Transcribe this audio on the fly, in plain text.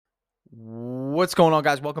What's going on,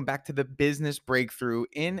 guys? Welcome back to the Business Breakthrough.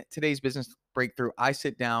 In today's Business Breakthrough, I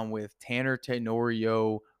sit down with Tanner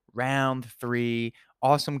Tenorio, round three.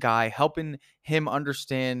 Awesome guy, helping him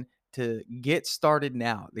understand to get started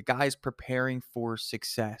now. The guy's preparing for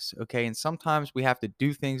success. Okay. And sometimes we have to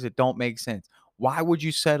do things that don't make sense. Why would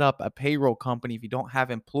you set up a payroll company if you don't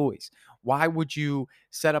have employees? Why would you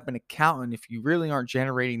set up an accountant if you really aren't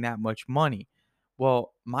generating that much money?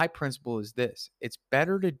 Well, my principle is this: it's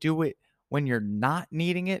better to do it when you're not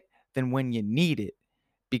needing it than when you need it.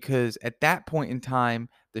 Because at that point in time,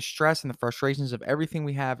 the stress and the frustrations of everything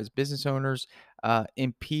we have as business owners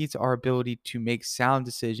impedes our ability to make sound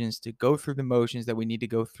decisions, to go through the motions that we need to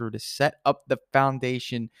go through to set up the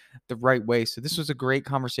foundation the right way. So, this was a great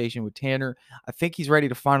conversation with Tanner. I think he's ready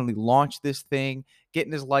to finally launch this thing,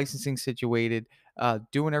 getting his licensing situated,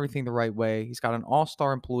 doing everything the right way. He's got an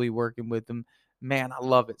all-star employee working with him. Man, I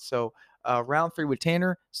love it. So, round three with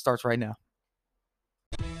Tanner starts right now.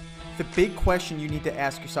 The big question you need to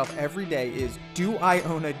ask yourself every day is, do I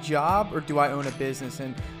own a job or do I own a business?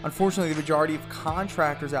 And unfortunately, the majority of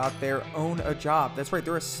contractors out there own a job. That's right,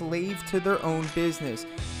 they're a slave to their own business.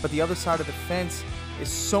 But the other side of the fence is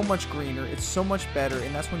so much greener, it's so much better,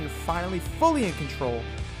 and that's when you're finally fully in control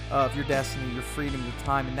of your destiny, your freedom, your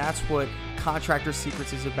time. And that's what Contractor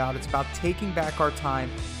Secrets is about. It's about taking back our time,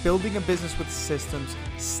 building a business with systems,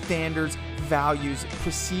 standards, values,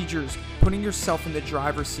 procedures, putting yourself in the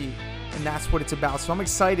driver's seat. And that's what it's about. So I'm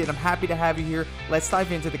excited. I'm happy to have you here. Let's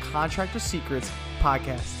dive into the Contractor Secrets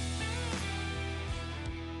podcast.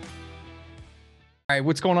 All right,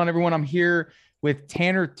 what's going on, everyone? I'm here with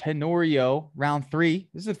Tanner Tenorio, round three.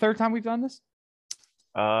 This is the third time we've done this?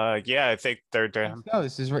 Yeah, I think third time. Oh,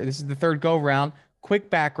 this is the third go round. Quick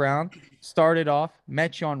background. Started off,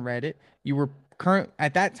 met you on Reddit. You were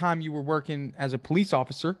at that time you were working as a police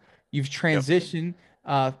officer. You've transitioned,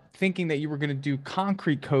 thinking that you were going to do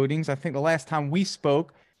concrete coatings. I think the last time we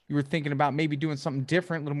spoke, you were thinking about maybe doing something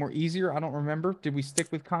different, a little more easier. I don't remember. Did we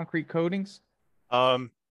stick with concrete coatings? So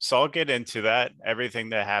I'll get into that. Everything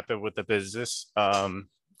that happened with the business, kind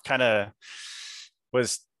of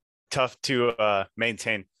was tough to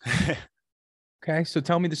maintain. Okay, so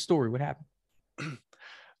tell me the story. What happened?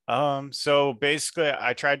 So basically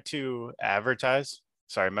I tried to advertise.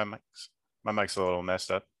 Sorry, my mic's a little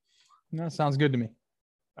messed up. No, sounds good to me.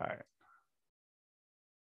 All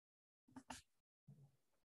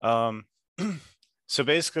right. So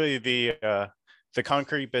basically the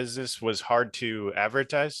concrete business was hard to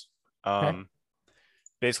advertise. Okay.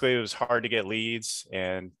 Basically it was hard to get leads,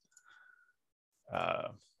 and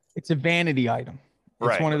it's a vanity item. It's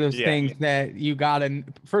right. one of those Yeah. things that you gotta,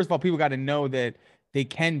 first of all, people gotta know that they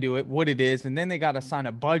can do it, what it is, and then they gotta assign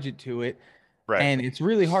a budget to it. Right. And it's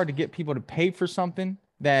really hard to get people to pay for something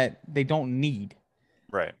that they don't need.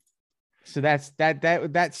 Right. So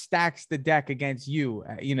that stacks the deck against you.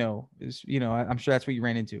 I'm sure that's what you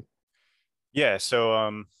ran into. Yeah.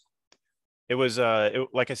 So it was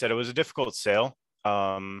like I said, it was a difficult sale.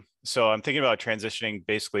 So I'm thinking about transitioning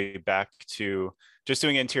basically back to just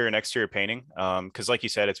doing interior and exterior painting. Because like you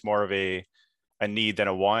said, it's more of a need than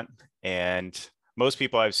a want. And most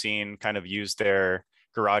people I've seen kind of use their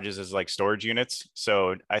garages as like storage units.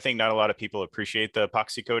 So I think not a lot of people appreciate the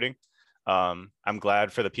epoxy coating. I'm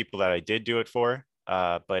glad for the people that I did do it for.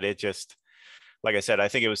 But it just, like I said, I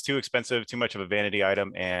think it was too expensive, too much of a vanity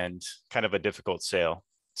item, and kind of a difficult sale.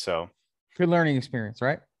 So good learning experience,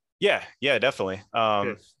 right? Yeah, definitely.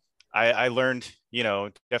 I learned,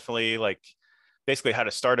 definitely like basically how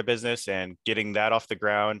to start a business and getting that off the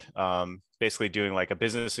ground. Basically doing like a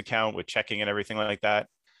business account with checking and everything like that.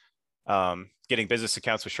 Getting business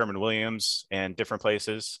accounts with Sherwin-Williams and different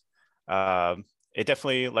places. It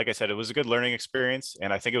definitely, like I said, it was a good learning experience,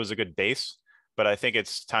 and I think it was a good base, but I think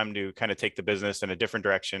it's time to kind of take the business in a different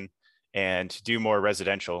direction and do more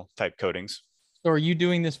residential type coatings. So are you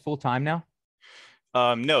doing this full time now?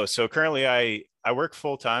 No. So currently I work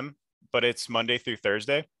full time, but it's Monday through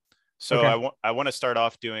Thursday. So Okay. I want to start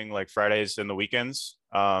off doing like Fridays and the weekends.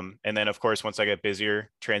 And then of course, once I get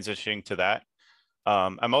busier, transitioning to that.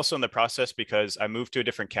 I'm also in the process because I moved to a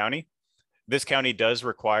different county. This county does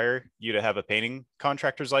require you to have a painting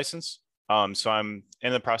contractor's license. So I'm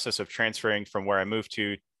in the process of transferring from where I moved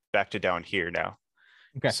to back to down here now.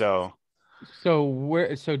 Okay. So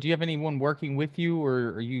So do you have anyone working with you,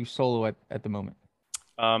 or are you solo at the moment?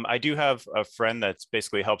 I do have a friend that's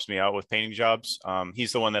basically helps me out with painting jobs.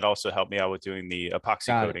 He's the one that also helped me out with doing the epoxy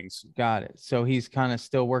coatings. Got it. So he's kind of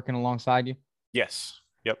still working alongside you? Yes.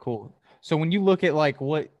 Yep. Cool. So when you look at like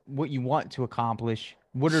what you want to accomplish,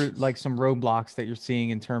 what are like some roadblocks that you're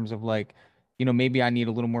seeing in terms of like, maybe I need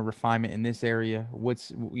a little more refinement in this area.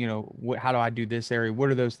 How do I do this area? What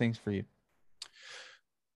are those things for you?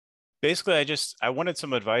 Basically, I wanted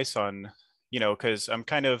some advice on, because I'm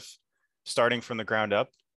kind of starting from the ground up,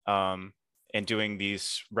 um, and doing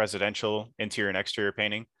these residential interior and exterior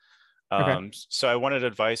painting. Okay. So I wanted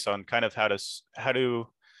advice on kind of how to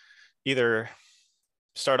either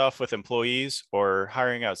start off with employees or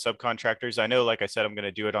hiring out subcontractors. I know, like I said, I'm going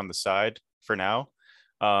to do it on the side for now,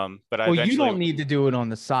 but I Well, you eventually, don't need to do it on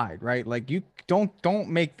the side, right? Like you don't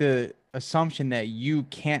make the assumption that you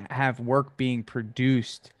can't have work being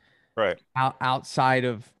produced right, outside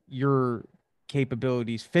of your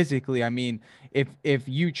capabilities physically. I mean, if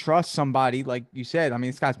you trust somebody, like you said, I mean,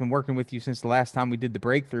 this guy's been working with you since the last time we did the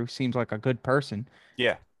breakthrough, seems like a good person.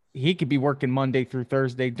 yeah, He could be working Monday through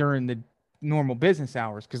Thursday during the normal business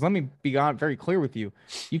hours. Because let me be very clear with you.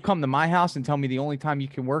 You come to my house and tell me the only time you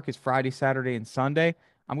can work is Friday, Saturday, and Sunday.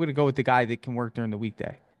 I'm going to go with the guy that can work during the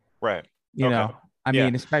weekday. right, You okay, know, I yeah.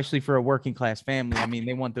 mean, especially for a working class family. I mean,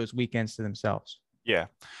 they want those weekends to themselves. Yeah.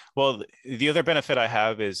 Well, the other benefit I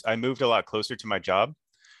have is I moved a lot closer to my job.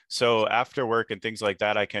 So after work and things like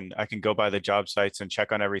that, I can go by the job sites and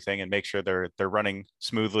check on everything and make sure they're running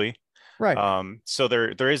smoothly. Right. So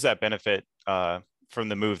there is that benefit from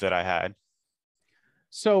the move that I had.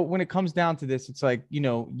 So when it comes down to this, it's like,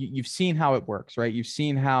 you've seen how it works, right? You've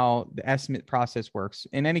seen how the estimate process works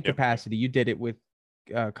in any Yep. capacity. You did it with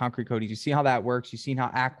concrete coatings. You see how that works. You've seen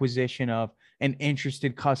how acquisition of an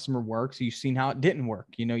interested customer works. You've seen how it didn't work.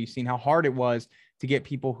 You've seen how hard it was to get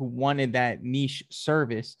people who wanted that niche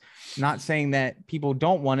service. Not saying that people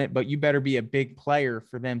don't want it, but you better be a big player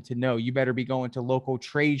for them to know. You better be going to local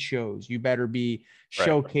trade shows. You better be Right.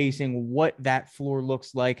 showcasing what that floor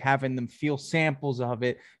looks like, having them feel samples of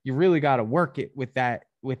it. You really got to work it with that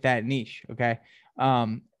niche. Okay.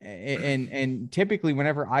 And typically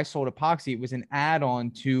whenever I sold epoxy, it was an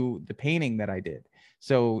add-on to the painting that I did.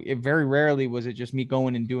 So it very rarely was it just me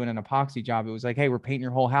going and doing an epoxy job. It was like, hey, we're painting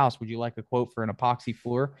your whole house. Would you like a quote for an epoxy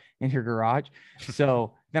floor in your garage?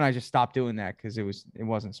 So then I just stopped doing that because it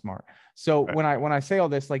wasn't smart. So Right. when I say all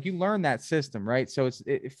this, like you learn that system, right? So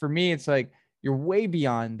for me, it's like you're way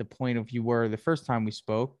beyond the point of you were the first time we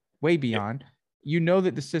spoke, way Yep. beyond. You know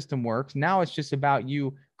that the system works. Now it's just about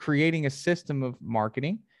you creating a system of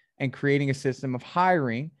marketing and creating a system of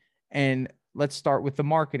hiring. And let's start with the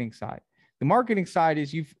marketing side. The marketing side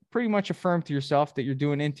is you've pretty much affirmed to yourself that you're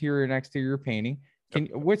doing interior and exterior painting.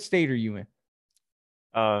 Yep. What state are you in?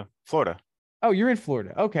 Florida. Oh, you're in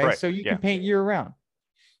Florida. Okay. Right. So you can Yeah. paint year round.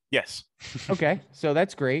 Yes. Okay. So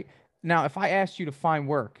that's great. Now, if I asked you to find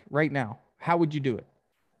work right now, how would you do it?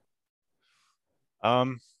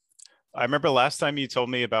 Um, I remember last time you told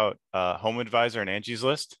me about Home Advisor and Angie's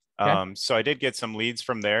List. Okay. So I did get some leads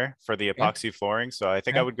from there for the Okay. epoxy flooring. So I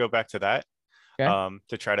think I Okay. would go back to that Okay.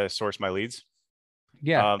 to try to source my leads.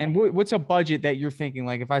 Yeah. Um, And what's a budget that you're thinking?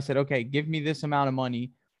 Like, if I said, okay, give me this amount of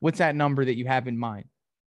money, what's that number that you have in mind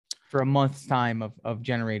for a month's time of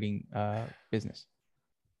generating business?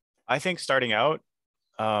 I think starting out,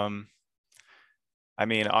 um, I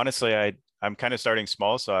mean, honestly, I'm kind of starting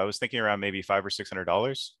small, so I was thinking around maybe $500 or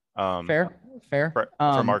 $600 Fair, fair.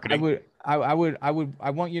 for marketing. I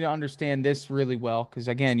want you to understand this really well because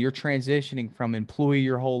again, you're transitioning from employee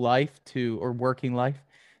your whole life to or working life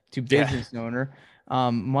to Yeah, business owner.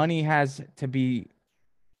 Money has to be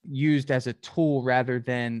used as a tool rather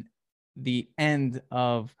than the end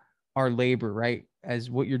of our labor, right? As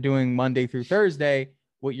what you're doing Monday through Thursday,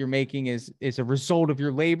 what you're making is a result of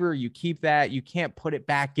your labor. You keep that. You can't put it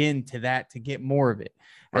back into that to get more of it.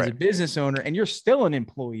 As a right, business owner, and you're still an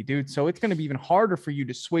employee, dude. So it's going to be even harder for you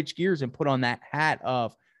to switch gears and put on that hat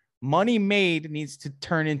of money made needs to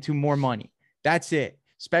turn into more money. That's it,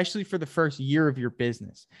 especially for the first year of your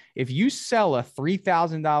business. If you sell a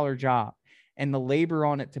 $3,000 job and the labor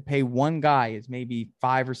on it to pay one guy is maybe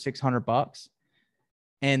 500 or 600 bucks,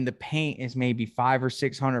 and the paint is maybe 500 or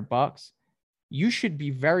 600 bucks, you should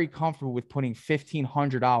be very comfortable with putting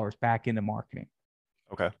 $1,500 back into marketing.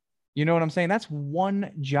 okay, You know what I'm saying? That's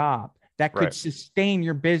one job that could right, sustain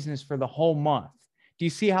your business for the whole month. Do you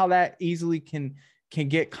see how that easily can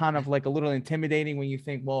get kind of like a little intimidating when you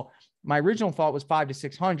think, well, my original thought was 500 to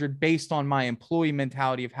 600 based on my employee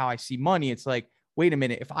mentality of how I see money. It's like, wait a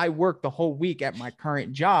minute, if I work the whole week at my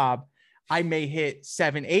current job, I may hit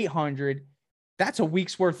 700, 800. That's a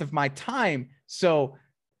week's worth of my time. So,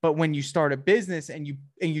 but when you start a business and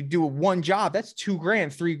you do one job, that's 2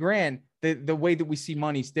 grand, 3 grand. The way that we see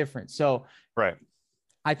money is different. So right,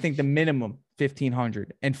 I think the minimum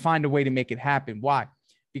 1,500 and find a way to make it happen. Why?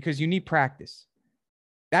 Because you need practice.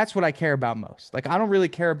 That's what I care about most. Like, I don't really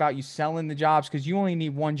care about you selling the jobs because you only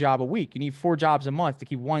need one job a week. You need 4 jobs a month to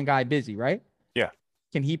keep one guy busy, right? Yeah.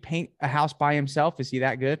 Can he paint a house by himself? Is he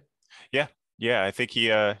that good? Yeah. Yeah. I think he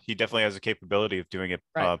definitely has the capability of doing it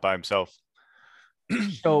Right. by himself.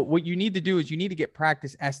 So what you need to do is you need to get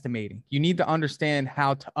practice estimating. You need to understand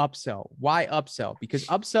how to upsell. Why upsell? Because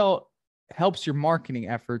upsell helps your marketing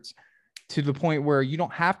efforts to the point where you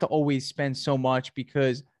don't have to always spend so much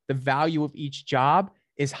because the value of each job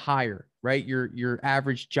is higher, right? Your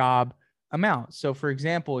average job amount. So for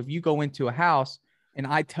example, if you go into a house and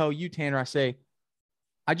I tell you, Tanner, I say,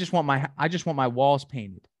 I just want my walls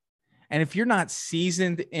painted. And if you're not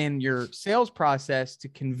seasoned in your sales process to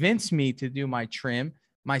convince me to do my trim,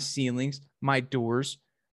 my ceilings, my doors,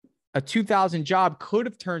 a 2000 job could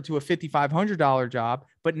have turned to a $5,500 job,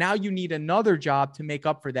 but now you need another job to make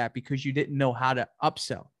up for that because you didn't know how to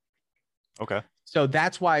upsell. Okay. So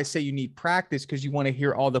that's why I say you need practice, because you want to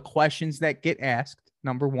hear all the questions that get asked.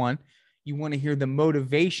 Number one, you want to hear the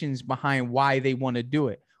motivations behind why they want to do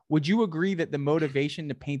it. Would you agree that the motivation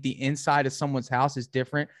to paint the inside of someone's house is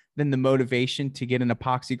different than the motivation to get an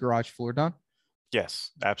epoxy garage floor done?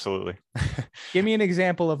 Yes, absolutely. Give me an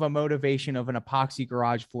example of a motivation of an epoxy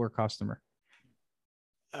garage floor customer.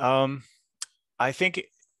 um, I think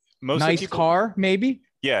mostly Nice people, car, maybe.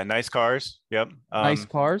 yeah, nice cars. Yep. Nice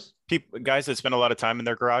cars. People, guys that spend a lot of time in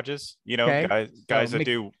their garages, Okay. So, guys that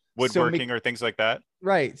do so woodworking or things like that.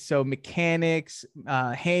 right. So mechanics,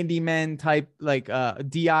 handymen type, like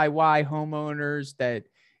DIY homeowners that,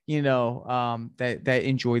 that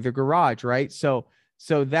enjoy the garage, right? So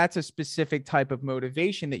that's a specific type of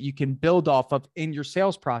motivation that you can build off of in your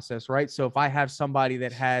sales process, right? So if I have somebody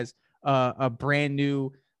that has a brand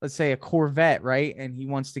new, let's say a Corvette, right, and he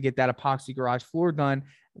wants to get that epoxy garage floor done,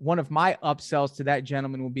 one of my upsells to that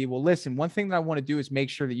gentleman will be, well, listen, one thing that I want to do is make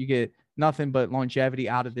sure that you get nothing but longevity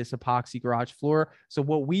out of this epoxy garage floor. So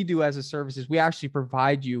what we do as a service is we actually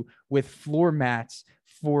provide you with floor mats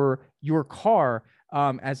for your car,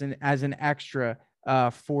 as an extra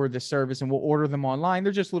for the service, and we'll order them online.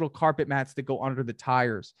 They're just little carpet mats that go under the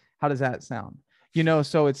tires. How does that sound?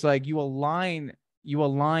 So it's like you align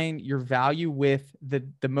your value with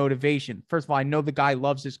the motivation. First of all, I know the guy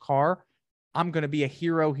loves his car. I'm going to be a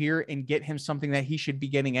hero here and get him something that he should be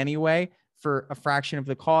getting anyway for a fraction of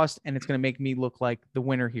the cost, and it's going to make me look like the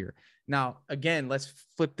winner here. Now, again, let's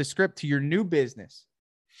flip the script to your new business,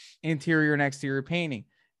 interior and exterior painting.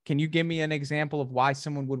 Can you give me an example of why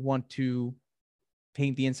someone would want to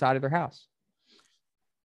paint the inside of their house?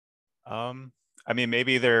 I mean,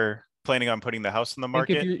 maybe they're planning on putting the house on the Think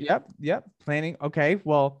if market. you, yep, planning. Okay,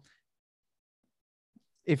 well,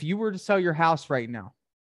 if you were to sell your house right now,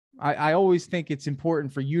 I always think it's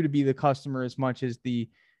important for you to be the customer as much as the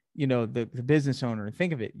business owner. And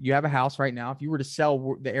think of it. You have a house right now. If you were to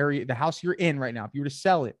sell the house you're in right now, if you were to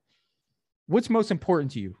sell it, what's most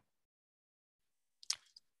important to you?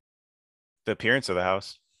 The appearance of the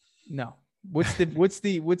house. No. What's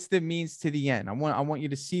the means to the end? I want you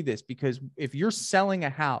to see this, because if you're selling a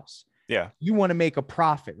house, Yeah. you want to make a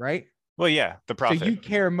profit, right? Well, yeah, the profit. So you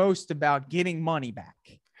care most about getting money back.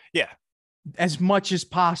 Yeah. As much as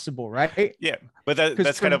possible, right? Yeah. But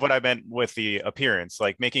that's kind of what I meant with the appearance,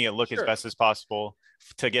 like making it look as best as possible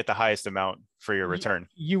to get the highest amount for your return.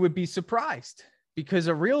 You would be surprised, because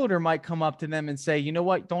a realtor might come up to them and say, you know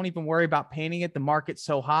what, don't even worry about painting it. The market's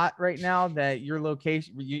so hot right now that your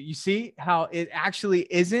location, you see how it actually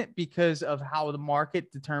isn't, because of how the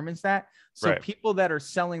market determines that. So Right. People that are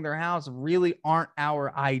selling their house really aren't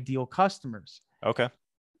our ideal customers. Okay.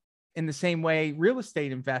 In the same way, real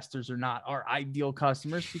estate investors are not our ideal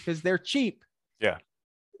customers, because they're cheap. Yeah.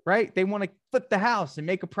 Right. They want to flip the house and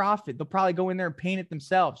make a profit. They'll probably go in there and paint it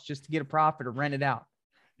themselves just to get a profit or rent it out.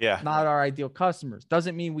 Yeah. Not our ideal customers.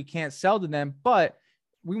 Doesn't mean we can't sell to them, but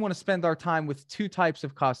we want to spend our time with two types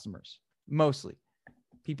of customers, mostly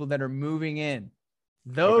people that are moving in.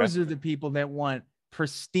 Those are the people that want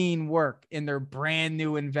pristine work in their brand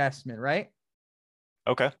new investment, right?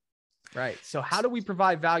 Okay. Right. So how do we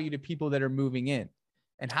provide value to people that are moving in,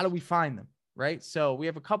 and how do we find them? Right. So we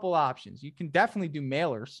have a couple options. You can definitely do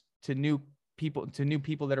mailers to new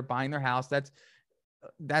people that are buying their house.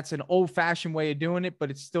 That's an old fashioned way of doing it,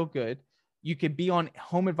 but it's still good. You could be on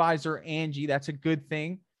Home Advisor, Angie. That's a good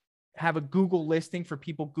thing. Have a Google listing for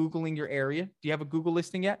people Googling your area. Do you have a Google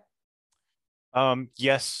listing yet?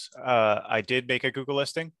 Yes, I did make a Google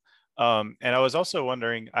listing. And I was also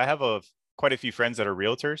wondering, I have quite a few friends that are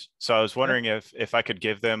realtors. So I was wondering if I could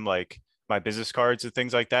give them like my business cards and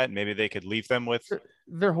things like that, and maybe they could leave them with.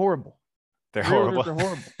 They're horrible. They're horrible. They're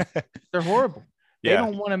horrible. They're horrible. They Yeah.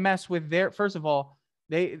 don't want to mess with first of all,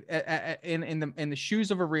 They in the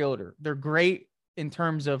shoes of a realtor, they're great in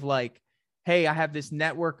terms of like, hey, I have this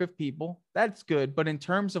network of people. That's good. But in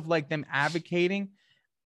terms of like them advocating,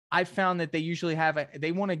 I found that they usually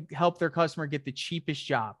they want to help their customer get the cheapest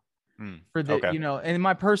job for the, Okay. and in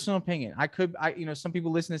my personal opinion, some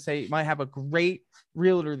people listen to say might have a great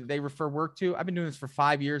realtor that they refer work to. I've been doing this for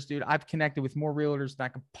 5 years, dude. I've connected with more realtors than I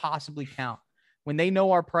can possibly count. When they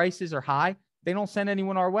know our prices are high, they don't send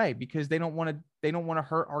anyone our way because they don't want to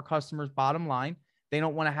hurt our customers' bottom line. They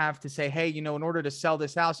don't want to have to say, hey, in order to sell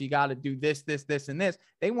this house, you got to do this, this, this, and this.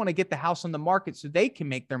 They want to get the house on the market so they can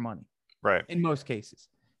make their money. Right. In most cases,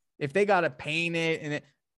 if they got to paint it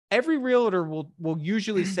every realtor will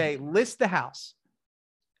usually say, list the house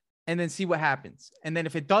and then see what happens. And then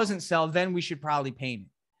if it doesn't sell, then we should probably paint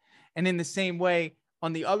it. And in the same way,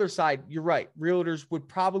 on the other side, you're right. Realtors would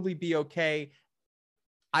probably be okay.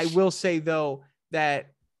 I will say, though,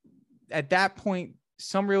 that at that point,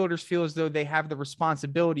 some realtors feel as though they have the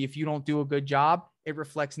responsibility. If you don't do a good job, it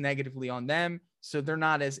reflects negatively on them. So they're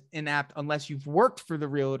not as inapt unless you've worked for the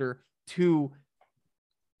realtor to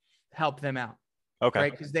help them out. Okay.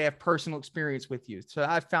 Right. Because they have personal experience with you. So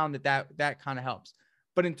I found that kind of helps.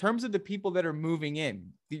 But in terms of the people that are moving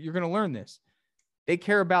in, you're going to learn this. They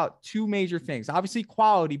care about two major things, obviously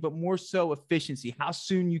quality, but more so efficiency, how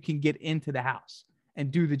soon you can get into the house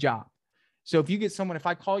and do the job. So if you get someone, if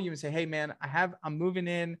I call you and say, hey man, I'm moving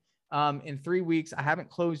in 3 weeks. I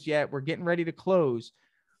haven't closed yet. We're getting ready to close.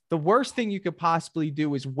 The worst thing you could possibly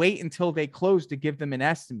do is wait until they close to give them an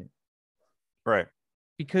estimate. Right.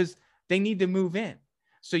 Because they need to move in.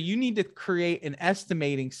 So you need to create an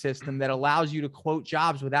estimating system that allows you to quote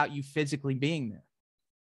jobs without you physically being there.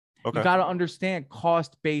 Okay. You got to understand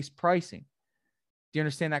cost-based pricing. Do you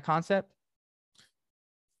understand that concept?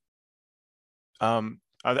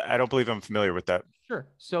 I don't believe I'm familiar with that. Sure.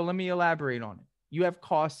 So let me elaborate on it. You have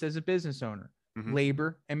costs as a business owner,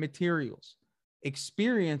 labor and materials.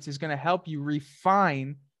 Experience is going to help you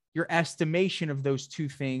refine your estimation of those two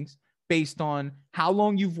things based on how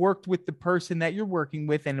long you've worked with the person that you're working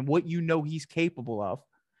with and what he's capable of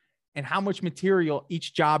and how much material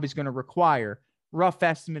each job is going to require. Rough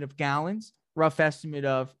estimate of gallons, rough estimate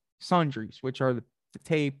of sundries, which are the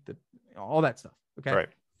tape, all that stuff. Okay. Right.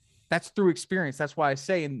 That's through experience. That's why I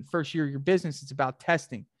say in the first year of your business, it's about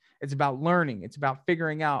testing. It's about learning. It's about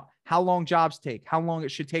figuring out how long jobs take, how long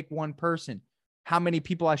it should take one person, how many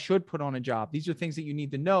people I should put on a job. These are things that you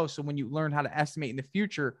need to know. So when you learn how to estimate in the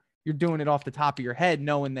future, you're doing it off the top of your head,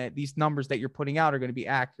 knowing that these numbers that you're putting out are going to be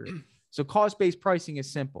accurate. So cost-based pricing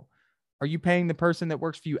is simple. Are you paying the person that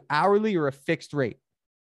works for you hourly or a fixed rate?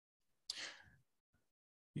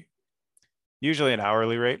 Usually an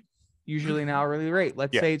hourly rate. Usually an hourly rate.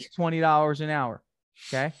 Let's say it's $20 an hour.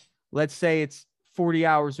 Okay. Let's say it's 40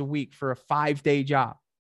 hours a week for a 5-day job.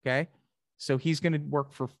 Okay. So he's going to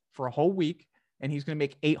work for a whole week and he's going to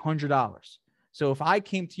make $800. So if I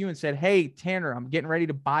came to you and said, hey, Tanner, I'm getting ready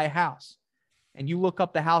to buy a house, and you look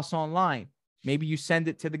up the house online, maybe you send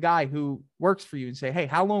it to the guy who works for you and say, hey,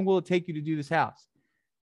 how long will it take you to do this house?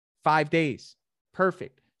 5 days.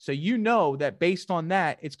 Perfect. So you know that based on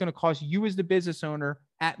that, it's going to cost you as the business owner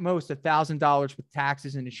at most $1,000 with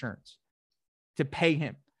taxes and insurance to pay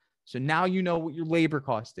him. So now you know what your labor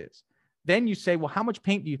cost is. Then you say, well, how much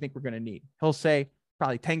paint do you think we're going to need? He'll say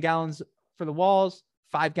probably 10 gallons for the walls,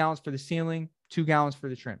 5 gallons for the ceiling, 2 gallons for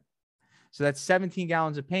the trim. So that's 17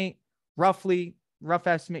 gallons of paint, roughly, rough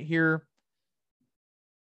estimate here,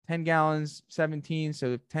 10 gallons, 17.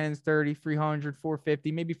 So 10's 30, 300,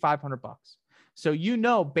 450, maybe $500.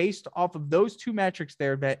 So, based off of those two metrics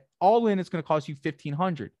there, that all in, it's going to cost you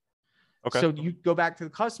 $1,500. Okay. So you go back to the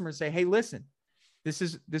customer and say, hey, listen, this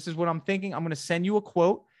is what I'm thinking. I'm going to send you a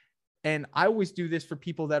quote. And I always do this for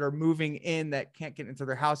people that are moving in that can't get into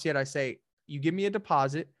their house yet. I say, you give me a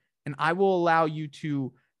deposit and I will allow you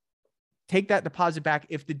to take that deposit back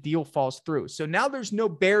if the deal falls through. So now there's no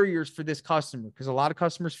barriers for this customer, because a lot of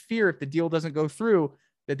customers fear if the deal doesn't go through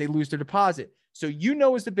that they lose their deposit. So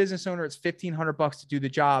as the business owner, it's $1,500 to do the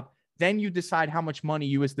job. Then you decide how much money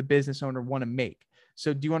you as the business owner want to make.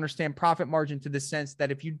 So do you understand profit margin to the sense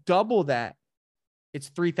that if you double that, it's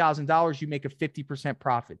 $3,000, you make a 50%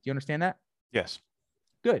 profit. Do you understand that? Yes.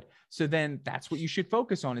 Good. So then that's what you should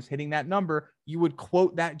focus on, is hitting that number. You would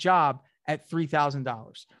quote that job at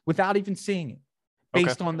 $3,000 without even seeing it,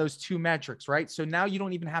 based on those two metrics, right? So now you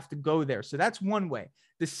don't even have to go there. So that's one way.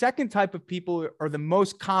 The second type of people are the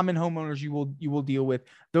most common homeowners you will deal with.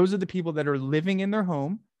 Those are the people that are living in their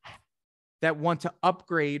home that want to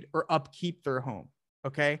upgrade or upkeep their home.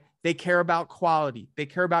 Okay. They care about quality. They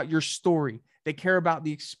care about your story. They care about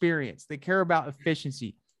the experience. They care about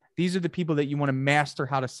efficiency. These are the people that you want to master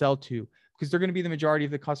how to sell to, because they're going to be the majority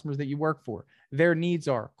of the customers that you work for. Their needs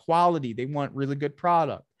are quality. They want really good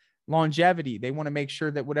product. Longevity. They want to make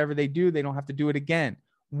sure that whatever they do, they don't have to do it again.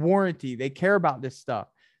 Warranty. They care about this stuff.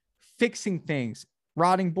 Fixing things,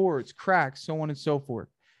 rotting boards, cracks, so on and so forth.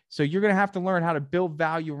 So you're going to have to learn how to build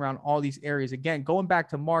value around all these areas. Again, going back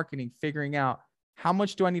to marketing, figuring out how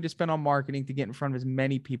much do I need to spend on marketing to get in front of as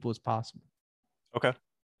many people as possible. Okay.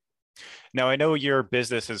 Now I know your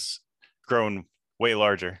business has grown way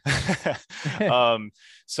larger.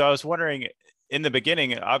 So I was wondering, in the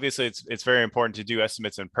beginning, obviously it's very important to do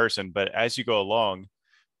estimates in person, but as you go along,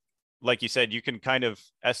 like you said, you can kind of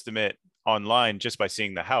estimate online just by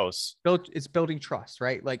seeing the house. It's building trust,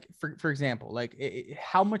 right? Like for example, like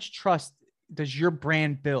how much trust does your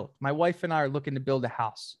brand build? My wife and I are looking to build a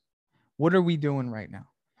house. What are we doing right now?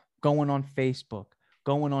 Going on Facebook,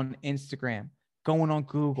 going on Instagram, going on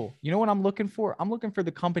Google. You know what I'm looking for? I'm looking for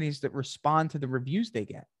the companies that respond to the reviews they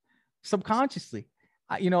get subconsciously.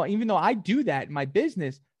 Even though I do that in my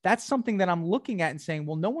business, that's something that I'm looking at and saying,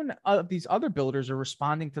 well, no one of these other builders are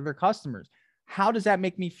responding to their customers. How does that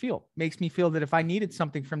make me feel? Makes me feel that if I needed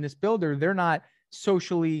something from this builder, they're not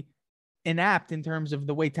socially inapt in terms of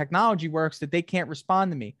the way technology works, that they can't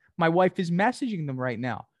respond to me. My wife is messaging them right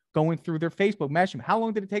now, going through their Facebook messaging. How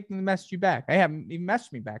long did it take them to message you back? They haven't even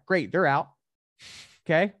messaged me back. Great. They're out.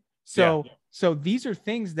 Okay. So these are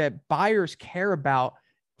things that buyers care about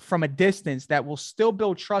from a distance that will still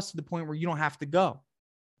build trust to the point where you don't have to go.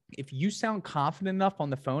 If you sound confident enough on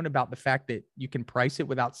the phone about the fact that you can price it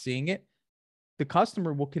without seeing it, the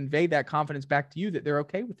customer will convey that confidence back to you that they're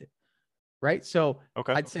okay with it. Right. So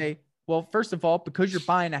Okay. I'd say, well, first of all, because you're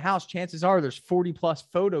buying a house, chances are there's 40 plus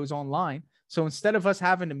photos online. So instead of us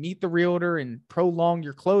having to meet the realtor and prolong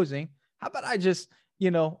your closing, how about I just,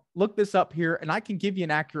 look this up here and I can give you an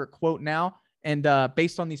accurate quote now. And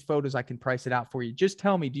based on these photos, I can price it out for you. Just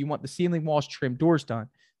tell me, do you want the ceiling, walls, trim, doors done?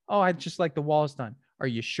 Oh, I'd just like the walls done. Are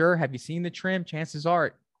you sure? Have you seen the trim? Chances are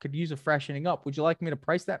it could use a freshening up. Would you like me to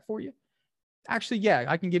price that for you? Actually, yeah,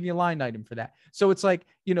 I can give you a line item for that. So it's like,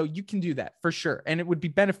 you can do that for sure. And it would be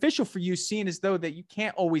beneficial for you, seeing as though that you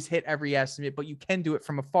can't always hit every estimate, but you can do it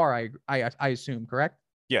from afar, I assume, correct?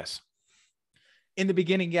 Yes. In the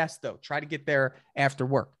beginning, yes, though. Try to get there after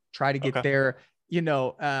work. Try to get there.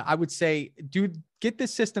 I would say, get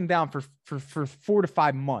this system down for 4 to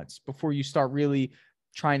 5 months before you start really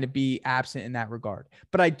trying to be absent in that regard.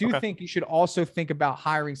 But I do think you should also think about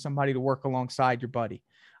hiring somebody to work alongside your buddy.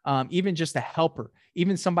 Even just a helper,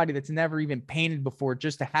 even somebody that's never even painted before,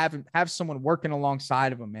 just to have someone working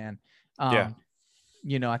alongside of them, man. I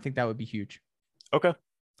think that would be huge. Okay.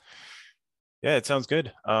 Yeah, it sounds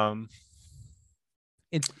good.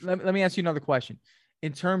 Let me ask you another question.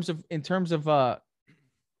 In terms of the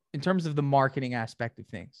marketing aspect of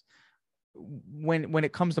things, when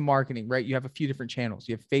it comes to marketing, right? You have a few different channels.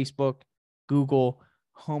 You have Facebook, Google,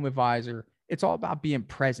 Home Advisor. It's all about being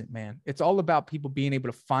present, man. It's all about people being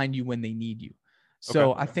able to find you when they need you.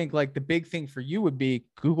 So I think like the big thing for you would be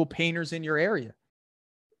Google painters in your area,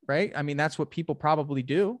 right? I mean, that's what people probably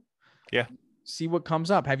do. Yeah. See what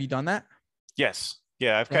comes up. Have you done that? Yes.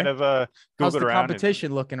 Yeah. I've kind of Googled How's the around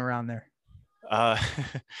competition looking around there?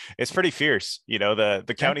 It's pretty fierce.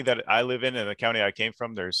 The county that I live in and the county I came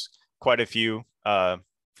from, there's quite a few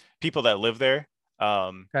people that live there.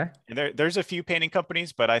 And there's a few painting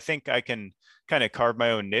companies, but I think I can kind of carve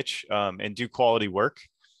my own niche and do quality work.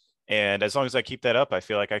 And as long as I keep that up, I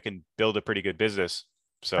feel like I can build a pretty good business.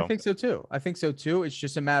 So I think so too. It's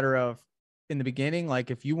just a matter of, in the beginning, like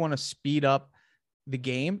if you want to speed up the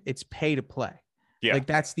game, it's pay to play. Yeah. Like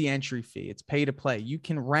that's the entry fee. It's pay to play. You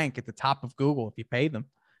can rank at the top of Google if you pay them.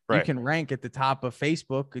 Right. You can rank at the top of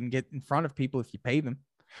Facebook and get in front of people if you pay them.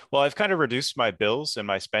 Well, I've kind of reduced my bills and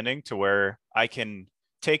my spending to where I can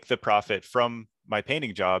take the profit from my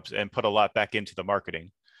painting jobs and put a lot back into the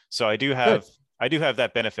marketing. So I do have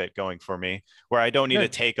that benefit going for me where I don't need to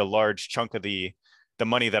take a large chunk of the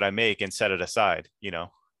money that I make and set it aside,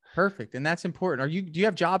 Perfect. And that's important. Do you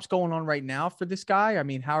have jobs going on right now for this guy? I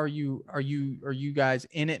mean, how are you guys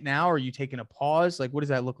in it now? Are you taking a pause? Like, what does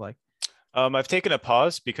that look like? I've taken a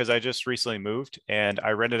pause because I just recently moved and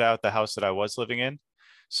I rented out the house that I was living in.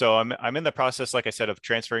 So I'm in the process, like I said, of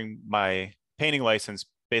transferring my painting license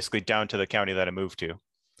basically down to the county that I moved to.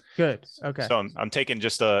 Good. Okay. So I'm taking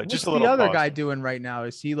just a little. The other pause. Guy doing right now?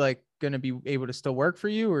 Is he like going to be able to still work for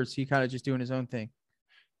you, or is he kind of just doing his own thing?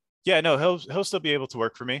 Yeah, no, he'll still be able to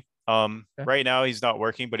work for me. Right now he's not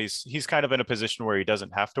working, but he's kind of in a position where he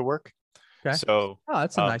doesn't have to work. Okay. So, Oh,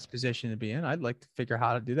 that's a nice position to be in. I'd like to figure out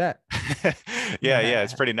how to do that. yeah,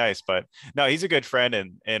 it's pretty nice. But no, he's a good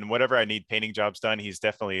friend, and whenever I need painting jobs done, he's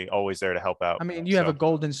definitely always there to help out. I mean, you have a So,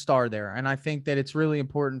 golden star there, and I think that it's really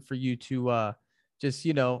important for you to just,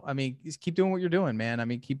 I mean, just keep doing what you're doing, man. I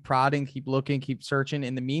mean, keep prodding, keep looking, keep searching.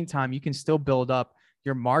 In the meantime, you can still build up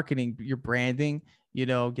your marketing, your branding, get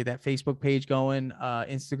that Facebook page going,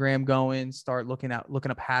 Instagram going, start looking up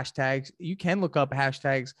hashtags. You can look up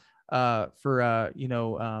hashtags for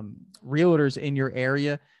realtors in your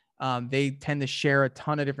area. They tend to share a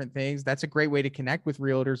ton of different things. That's a great way to connect with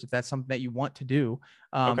realtors if that's something that you want to do.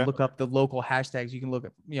 okay. Look up the local hashtags. You can look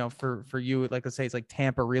at, for you, like let's say it's like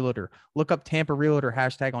Tampa Realtor. Look up Tampa Realtor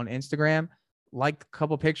hashtag on Instagram, like a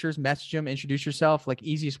couple pictures, message them, introduce yourself. Like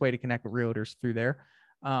easiest way to connect with realtors through there.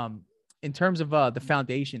 In terms of the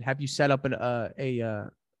foundation, have you set up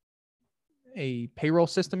a payroll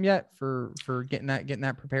system yet for getting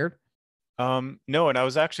that prepared? No, and I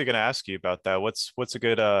was actually going to ask you about that. What's a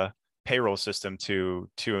good payroll system to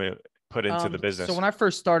put into the So business? when I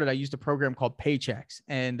first started, I used a program called Paychex,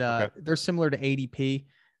 and Okay. they're similar to ADP.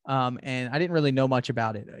 And I didn't really know much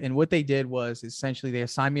about it. And what they did was essentially they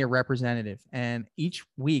assigned me a representative, and each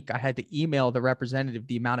week I had to email the representative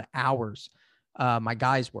the amount of hours my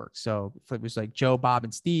guys worked. So if it was like Joe, Bob,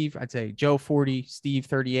 and Steve, I'd say Joe 40, Steve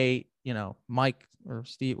 38, Mike or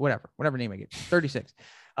Steve, whatever name I get, 36.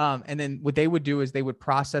 And then what they would do is they would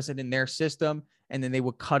process it in their system, and then they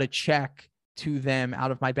would cut a check to them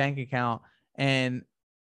out of my bank account. And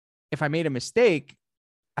if I made a mistake,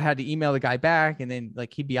 I had to email the guy back, and then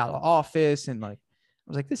like he'd be out of the office, and like I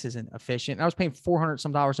was like, this isn't efficient. And I was paying $400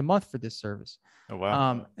 some a month for this service. Oh,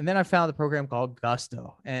 wow. And then I found the program called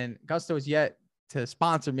Gusto, and Gusto is yet to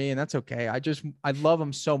sponsor me, and that's okay. I love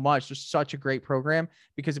them so much. They're such a great program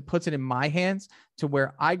because it puts it in my hands to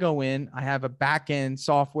where I go in, I have a back end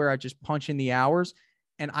software. I just punch in the hours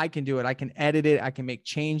and I can do it. I can edit it. I can make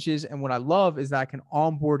changes. And what I love is that I can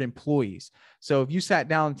onboard employees. So if you sat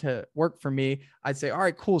down to work for me, I'd say, all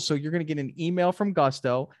right, cool. So you're going to get an email from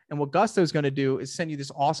Gusto. And what Gusto is going to do is send you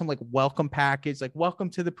this awesome, like welcome package, like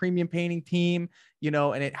welcome to the premium painting team,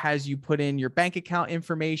 and it has you put in your bank account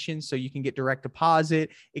information so you can get direct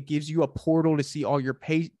deposit. It gives you a portal to see all your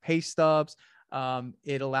pay stubs.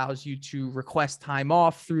 It allows you to request time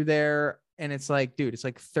off through there. And it's like, dude, it's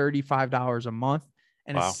like $35 a month,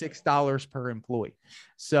 and Wow. it's $6 per employee.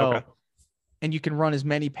 So, Okay. and you can run as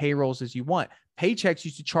many payrolls as you want. Paychex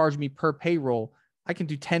used to charge me per payroll. I can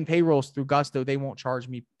do 10 payrolls through Gusto. They won't charge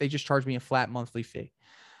me. They just charge me a flat monthly fee.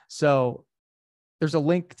 So there's a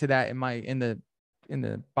link to that in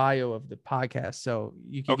the bio of the podcast. So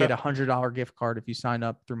you can Okay. get $100 gift card if you sign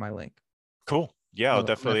up through my link. Cool. Yeah, I'll An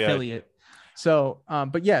definitely. affiliate. So,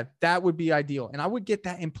 but yeah, that would be ideal. And I would get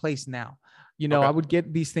that in place now. Okay. I would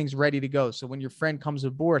get these things ready to go. So when your friend comes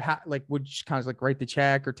aboard, would you kind of like write the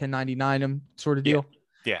check or 1099 them sort of deal?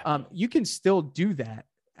 Yeah. You can still do that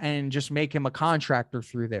and just make him a contractor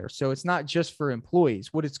through there. So it's not just for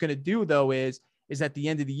employees. What it's going to do though is at the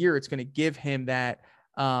end of the year, it's going to give him that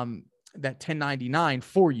 1099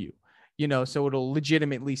 for you. So it'll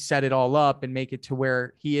legitimately set it all up and make it to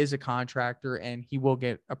where he is a contractor and he will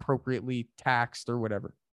get appropriately taxed or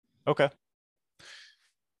whatever. Okay.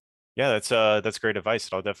 Yeah, that's great advice.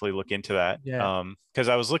 I'll definitely look into that. Yeah. Because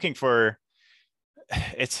I was looking for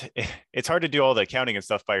it's hard to do all the accounting and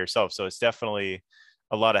stuff by yourself. So it's definitely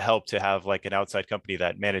a lot of help to have like an outside company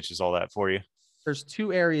that manages all that for you. There's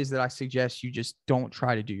two areas that I suggest you just don't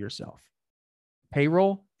try to do yourself: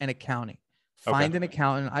 payroll and accounting. Find an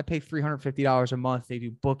accountant. I pay $350 a month. They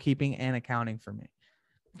do bookkeeping and accounting for me.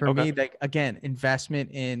 For me, like again,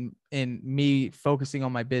 investment in me focusing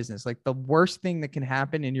on my business. Like the worst thing that can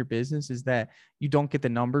happen in your business is that you don't get the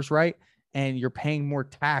numbers right and you're paying more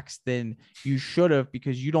tax than you should have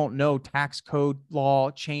because you don't know tax code law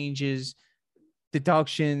changes,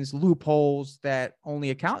 deductions, loopholes that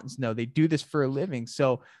only accountants know. They do this for a living.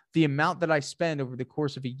 So the amount that I spend over the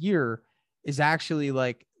course of a year is actually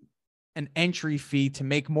like an entry fee to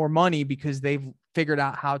make more money because they've figured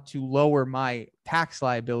out how to lower my tax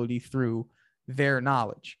liability through their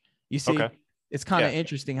knowledge. You see, it's kind of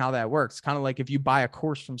interesting how that works. Kind of like if you buy a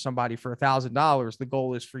course from somebody for $1,000, the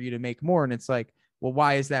goal is for you to make more. And it's like, well,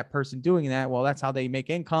 why is that person doing that? Well, that's how they make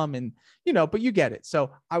income. And, but you get it.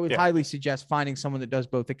 So I would highly suggest finding someone that does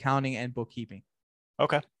both accounting and bookkeeping.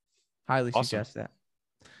 Okay. Highly suggest that.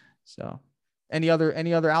 So any other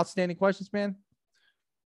outstanding questions, man?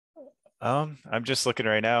 I'm just looking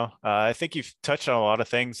right now. I think you've touched on a lot of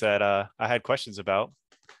things that I had questions about.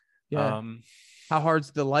 Yeah. How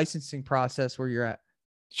hard's the licensing process where you're at?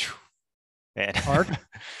 Man. Hard?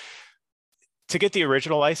 To get the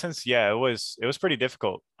original license, yeah, it was pretty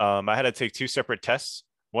difficult. I had to take two separate tests.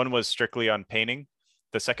 One was strictly on painting.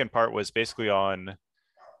 The second part was basically on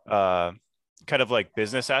uh, kind of like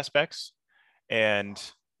business aspects and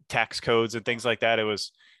tax codes and things like that. It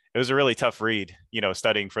was a really tough read,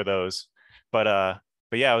 studying for those. But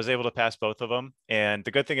but yeah, I was able to pass both of them. And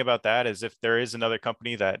the good thing about that is if there is another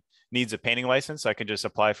company that needs a painting license, I can just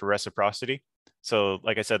apply for reciprocity. So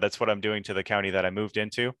like I said, that's what I'm doing to the county that I moved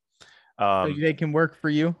into. So Um, they can work for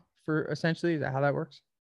you for essentially, is that how that works?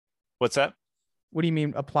 what's that? What do you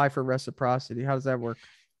mean apply for reciprocity? How does that work?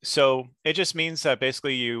 So it just means that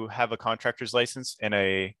basically you have a contractor's license in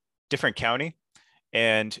a different county,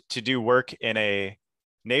 and to do work in a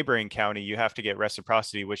neighboring county, you have to get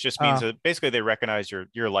reciprocity, which just means Uh, that basically they recognize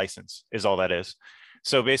your license is all that is.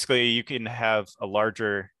 So basically, you can have a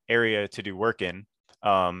larger area to do work in,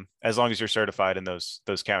 as long as you're certified in those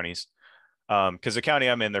counties. Because the county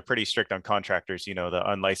I'm in, they're pretty strict on contractors. The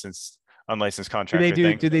unlicensed contractor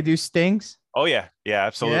thing. do they do stings? Oh yeah, yeah, Yeah.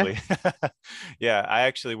 absolutely. Yeah, I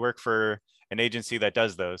actually work for an agency that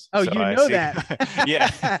does those. Oh, So you I know see. that.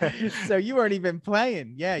 Yeah. So you weren't even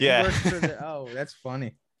playing. Yeah, you Yeah. worked for the. Oh, that's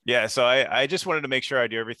funny. Yeah. So I just wanted to make sure I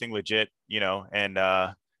do everything legit, and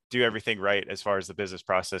do everything right as far as the business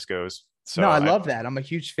process goes. No, So I I love that. I'm a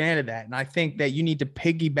huge fan of that. And I think that you need to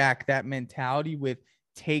piggyback that mentality with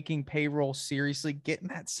taking payroll seriously, getting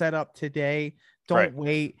that set up today. right. Don't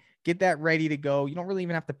wait. Get that ready to go. You don't really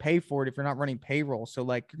even have to pay for it if you're not running payroll. So,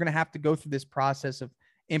 like, you're going to have to go through this process of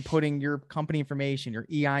inputting your company information, your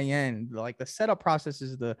EIN. Like, the setup process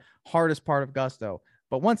is the hardest part of Gusto.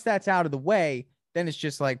 But once that's out of the way, then it's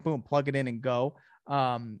just like, boom, plug it in and go.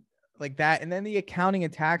 Like that. And then the accounting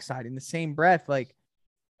and tax side in the same breath, like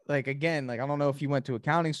again, like I don't know if you went to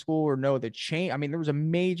accounting school or know the change. I mean, there was a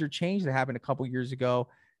major change that happened a couple years ago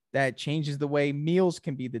that changes the way meals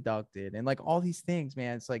can be deducted and like all these things,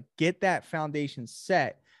 man. It's like get that foundation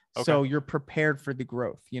set Okay. so you're prepared for the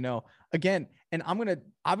growth, again. And I'm going to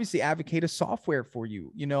obviously advocate a software for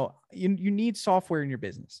you. You need software in your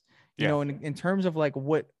business, Yeah. in terms of like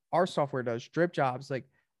what our software does, Drip Jobs. Like,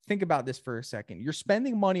 think about this for a second. You're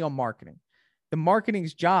spending money on marketing. The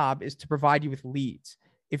marketing's job is to provide you with leads.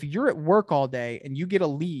 If you're at work all day and you get a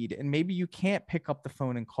lead and maybe you can't pick up the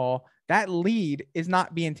phone and call, that lead is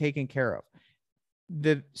not being taken care of.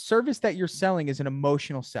 The service that you're selling is an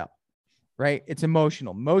emotional sell, right? It's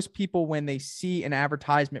emotional. Most people, when they see an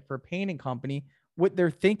advertisement for a painting company, what they're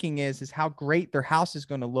thinking is how great their house is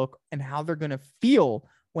going to look and how they're going to feel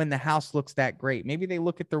when the house looks that great. Maybe they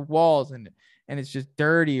look at their walls and it's just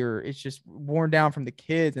dirty or it's just worn down from the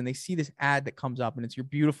kids, and they see this ad that comes up and it's your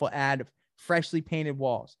beautiful ad of freshly painted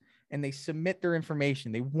walls, and they submit their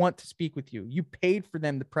information. They want to speak with you. You paid for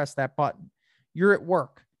them to press that button. You're at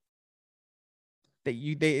work.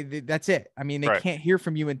 That's it. I mean, they Right. can't hear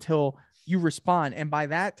from you until you respond. And by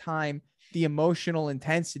that time, the emotional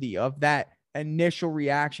intensity of that initial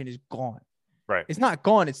reaction is gone. Right. It's not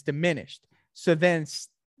gone, it's diminished. So then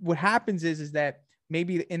what happens is that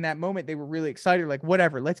maybe in that moment they were really excited, like,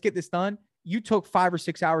 whatever, let's get this done. You took 5 or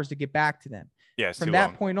 6 hours to get back to them. Yeah. It's From too that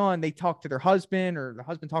long. point on, they talk to their husband or the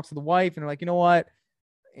husband talks to the wife and they're like, you know what?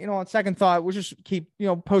 On second thought, we'll just keep,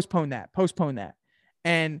 postpone that.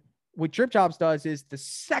 And what Drip Jobs does is the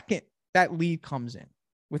second that lead comes in,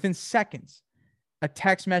 within seconds, a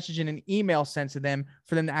text message and an email sent to them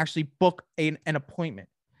for them to actually book an appointment.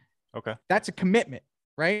 Okay. That's a commitment,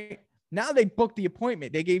 right? Now they booked the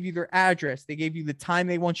appointment. They gave you their address. They gave you the time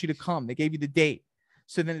they want you to come. They gave you the date.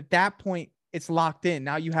 So then at that point, it's locked in.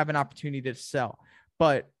 Now you have an opportunity to sell.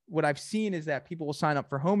 But what I've seen is that people will sign up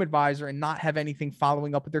for Home Advisor and not have anything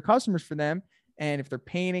following up with their customers for them. And if they're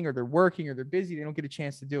painting or they're working or they're busy, they don't get a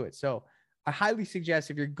chance to do it. So I highly suggest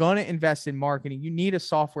if you're going to invest in marketing, you need a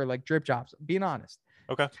software like Drip Jobs, being honest,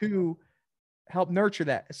 Okay. to help nurture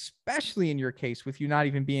that, especially in your case with you not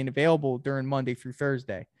even being available during Monday through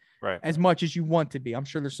Thursday Right. as much as you want to be. I'm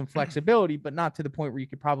sure there's some flexibility, but not to the point where you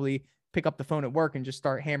could probably pick up the phone at work and just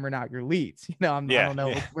start hammering out your leads. I Yeah. don't know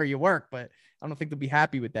Yeah. where you work, but I don't think they'll be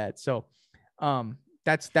happy with that. So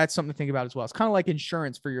that's something to think about as well. It's kind of like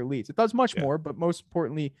insurance for your leads. It does much Yeah. more, but most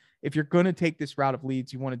importantly, if you're going to take this route of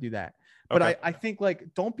leads, you want to do that. But Okay. I think,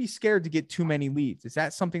 like, don't be scared to get too many leads. Is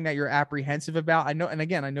that something that you're apprehensive about? I know. And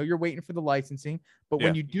again, I know you're waiting for the licensing, but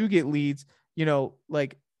when Yeah. you do get leads,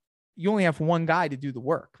 like, you only have one guy to do the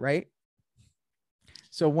work, right?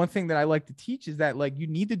 So one thing that I like to teach is that, like, you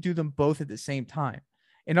need to do them both at the same time.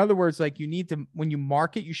 In other words, like, you need to, when you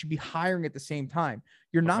market, you should be hiring at the same time.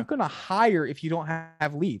 You're Okay. not going to hire if you don't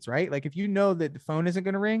have leads, right? Like, if you know that the phone isn't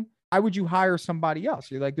going to ring, why would you hire somebody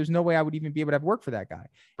else? You're like, there's no way I would even be able to have work for that guy.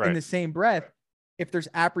 In Right. the same breath, if there's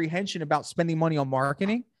apprehension about spending money on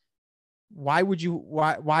marketing, why would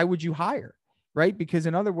you hire? Right? Because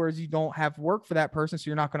in other words, you don't have work for that person, so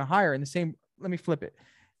you're not going to hire. And the same, let me flip it.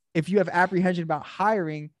 If you have apprehension about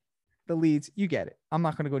hiring the leads, you get it. I'm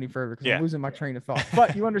not going to go any further because I'm losing my train of thought.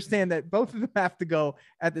 But you understand that both of them have to go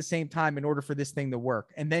at the same time in order for this thing to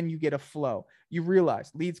work. And then you get a flow. You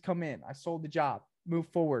realize leads come in. I sold the job. Move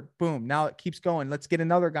forward. Boom. Now it keeps going. Let's get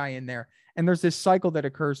another guy in there. And there's this cycle that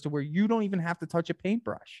occurs to where you don't even have to touch a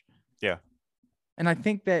paintbrush. Yeah. And I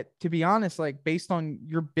think that, to be honest, like based on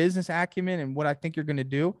your business acumen and what I think you're going to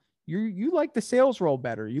do, you like the sales role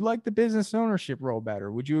better. You like the business ownership role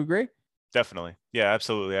better. Would you agree? Definitely. Yeah,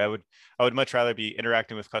 absolutely. I would much rather be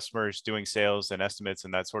interacting with customers, doing sales and estimates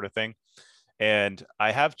and that sort of thing. And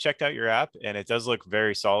I have checked out your app and it does look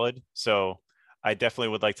very solid. So I definitely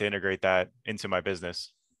would like to integrate that into my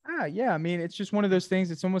business. Yeah. I mean, it's just one of those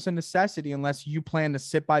things. It's almost a necessity unless you plan to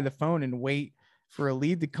sit by the phone and wait for a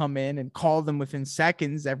lead to come in and call them within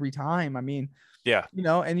seconds every time. I mean, yeah,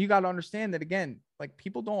 and you got to understand that, again, like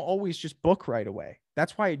people don't always just book right away.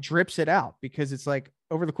 That's why it drips it out, because it's like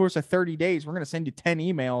over the course of 30 days, we're going to send you 10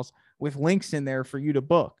 emails with links in there for you to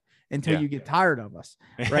book until you get tired of us,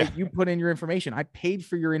 right? You put in your information. I paid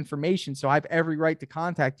for your information, so I have every right to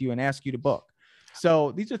contact you and ask you to book.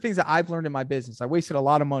 So these are things that I've learned in my business. I wasted a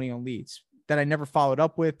lot of money on leads that I never followed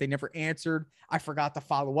up with. They never answered. I forgot to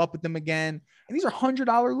follow up with them again. And these are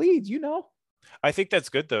 $100 leads, I think that's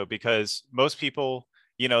good though, because most people,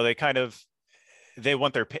 they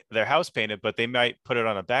want their house painted, but they might put it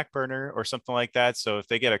on a back burner or something like that. So if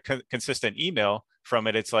they get a consistent email from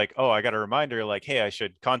it, it's like, oh, I got a reminder, like, hey, I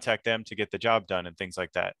should contact them to get the job done and things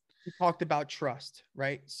like that. We talked about trust,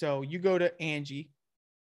 right? So you go to Angie,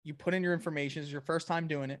 you put in your information. It's your first time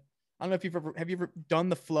doing it. I don't know if have you ever done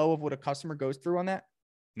the flow of what a customer goes through on that?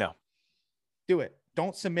 No. Do it.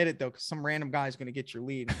 Don't submit it though, because some random guy is going to get your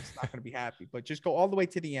lead and it's not going to be happy, but just go all the way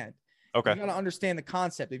to the end. Okay. You got to understand the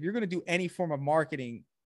concept. If you're going to do any form of marketing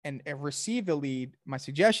and receive the lead, my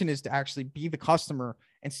suggestion is to actually be the customer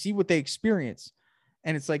and see what they experience.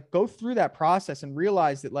 And it's like, go through that process and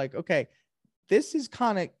realize that, like, okay, this is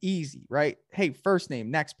kind of easy, right? Hey, first name,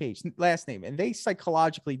 next page, last name. And they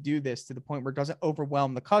psychologically do this to the point where it doesn't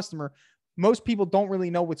overwhelm the customer. Most people don't really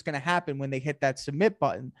know what's going to happen when they hit that submit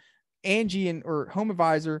button. Angie or Home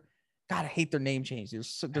Advisor, God, I hate their name change.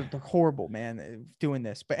 They're horrible, man, doing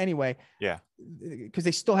this. But anyway, yeah, because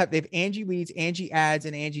they have Angie Leads, Angie Ads,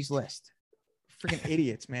 and Angie's List. Freaking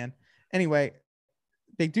idiots, man. Anyway,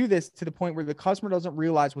 they do this to the point where the customer doesn't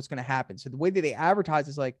realize what's going to happen. So the way that they advertise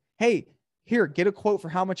is like, hey, here, get a quote for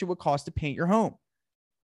how much it would cost to paint your home.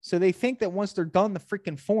 So they think that once they're done the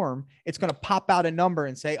freaking form, it's going to pop out a number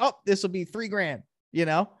and say, oh, this will be $3,000,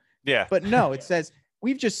 Yeah. But no, it says,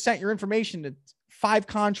 we've just sent your information to 5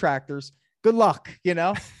 contractors. Good luck,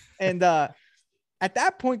 And at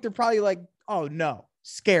that point, they're probably like, oh no,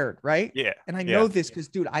 scared, right? Yeah. And I know this because,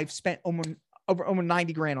 dude, I've spent over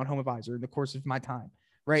 $90,000 on Home Advisor in the course of my time,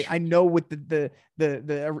 right? I know what the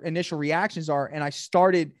initial reactions are. And I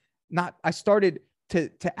started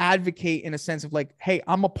to advocate in a sense of like, hey,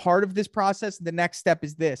 I'm a part of this process. The next step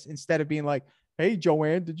is this, instead of being like, hey,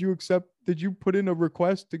 Joanne, did you put in a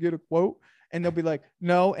request to get a quote? And they'll be like,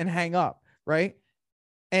 no, and hang up. Right.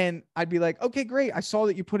 And I'd be like, okay, great. I saw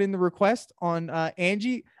that you put in the request on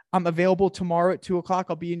Angie. I'm available tomorrow at 2:00.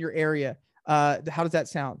 I'll be in your area. How does that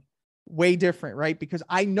sound? Way different, right? Because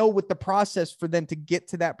I know what the process for them to get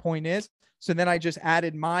to that point is. So then I just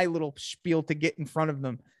added my little spiel to get in front of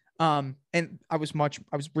them. And I was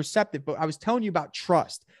receptive, but I was telling you about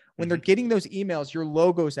trust. When they're getting those emails, your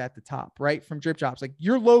logo's at the top, right? From Drip Jobs, like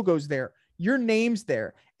your logo's there. Your name's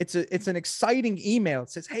there. It's an exciting email. It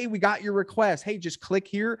says, hey, we got your request. Hey, just click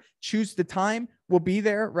here, choose the time. We'll be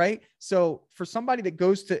there. Right. So for somebody that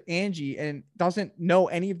goes to Angie and doesn't know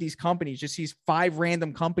any of these companies, just sees 5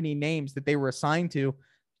 random company names that they were assigned to,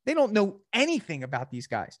 they don't know anything about these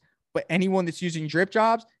guys. But anyone that's using Drip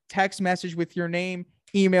Jobs, text message with your name,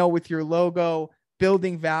 email with your logo,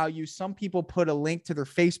 building value. Some people put a link to their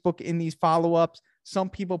Facebook in these follow-ups.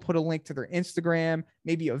 Some people put a link to their Instagram,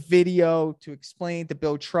 maybe a video to explain, to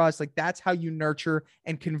build trust. Like that's how you nurture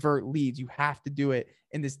and convert leads. You have to do it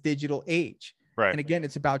in this digital age. Right. And again,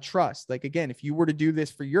 it's about trust. Like, again, if you were to do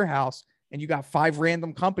this for your house and you got 5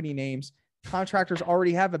 random company names, contractors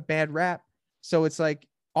already have a bad rap. So it's like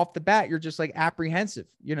off the bat, you're just like apprehensive,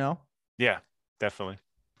 Yeah, definitely.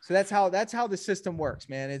 So that's how the system works,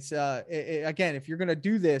 man. It's again, if you're going to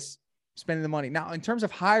do this, spending the money. Now, in terms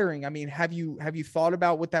of hiring, I mean, have you thought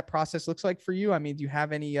about what that process looks like for you? I mean, do you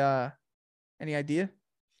have any idea?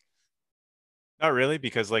 Not really,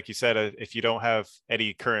 because like you said, if you don't have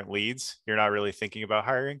any current leads, you're not really thinking about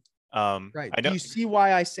hiring. Right. I Do know. you see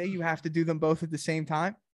why I say you have to do them both at the same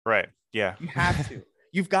time? Right. Yeah. You have to.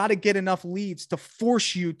 You've got to get enough leads to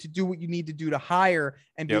force you to do what you need to do to hire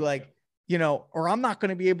and be Yep. like, or I'm not going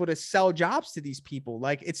to be able to sell jobs to these people.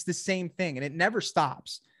 Like it's the same thing and it never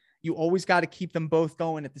stops. You always got to keep them both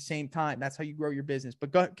going at the same time. That's how you grow your business.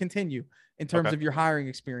 But continue in terms Okay. of your hiring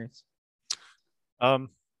experience. Um,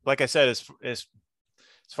 like I said, as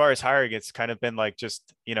far as hiring, it's kind of been like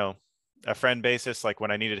just, a friend basis. Like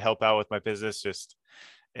when I needed help out with my business, just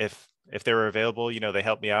if they were available, they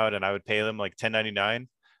helped me out and I would pay them like 1099.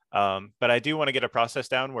 But I do want to get a process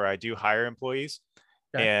down where I do hire employees.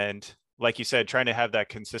 Okay. And like you said, trying to have that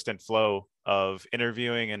consistent flow of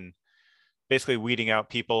interviewing and basically weeding out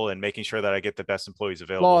people and making sure that I get the best employees Law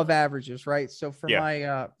available. of averages, right? So for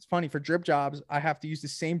Yeah. it's funny for drip jobs, I have to use the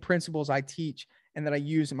same principles I teach and that I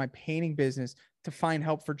use in my painting business to find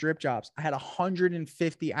help for drip jobs. I had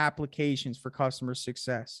 150 applications for customer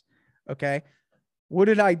success. Okay. What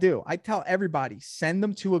did I do? I tell everybody, send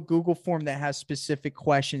them to a Google form that has specific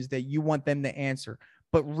questions that you want them to answer.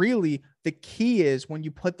 But really, the key is when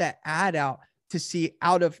you put that ad out to see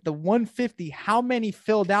out of the 150, how many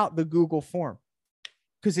filled out the Google form.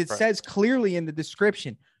 Because it Right. says clearly in the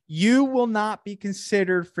description, you will not be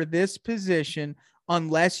considered for this position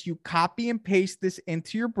unless you copy and paste this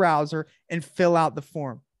into your browser and fill out the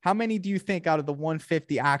form. How many do you think out of the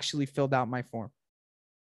 150 actually filled out my form?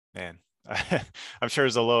 Man, I'm sure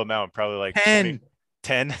it's a low amount, probably like 20,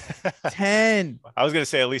 10. 10. 10. I was going to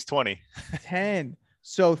say at least 20. 10.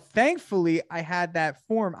 So thankfully, I had that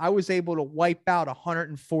form. I was able to wipe out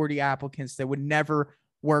 140 applicants that would never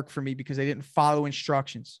work for me because they didn't follow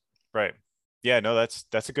instructions. Right. Yeah, no,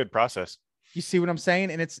 that's a good process. You see what I'm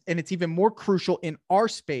saying? And it's even more crucial in our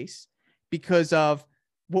space because of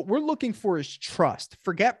what we're looking for is trust.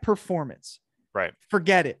 Forget performance. Right.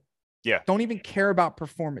 Forget it. Yeah. Don't even care about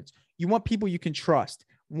performance. You want people you can trust.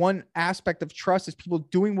 One aspect of trust is people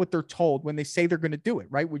doing what they're told when they say they're going to do it,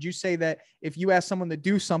 right? Would you say that if you ask someone to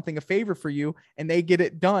do something, a favor for you, and they get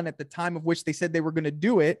it done at the time of which they said they were going to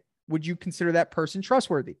do it, would you consider that person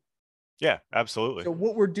trustworthy? Yeah, absolutely. So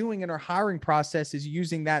what we're doing in our hiring process is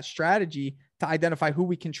using that strategy to identify who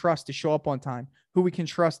we can trust to show up on time, who we can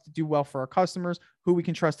trust to do well for our customers, who we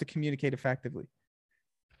can trust to communicate effectively.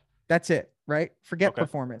 That's it, right? Forget Okay.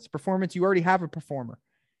 performance. Performance, you already have a performer.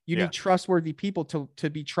 You Yeah. need trustworthy people to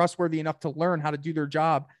be trustworthy enough to learn how to do their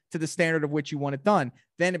job to the standard of which you want it done.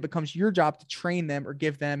 Then it becomes your job to train them or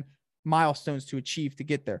give them milestones to achieve to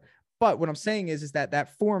get there. But what I'm saying is that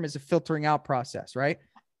that form is a filtering out process, right?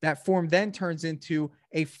 That form then turns into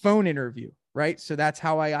a phone interview, right? So that's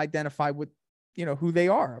how I identify what, who they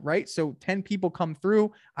are, right? So 10 people come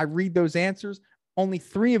through. I read those answers. Only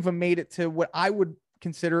 3 of them made it to what I would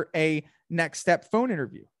consider a next step phone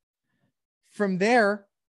interview. From there,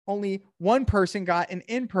 only one person got an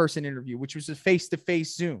in-person interview, which was a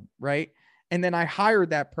face-to-face Zoom, right? And then I hired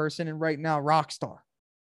that person, and right now, Rockstar.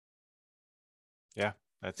 Yeah.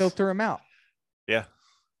 Filter them out. Yeah.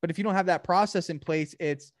 But if you don't have that process in place,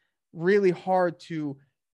 it's really hard to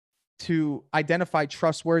identify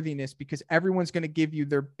trustworthiness because everyone's going to give you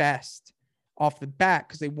their best off the bat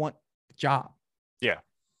because they want the job. Yeah.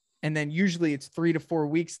 And then usually it's 3 to 4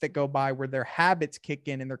 weeks that go by where their habits kick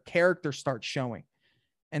in and their character starts showing.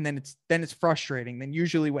 And then it's frustrating. Then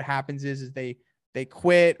usually what happens is they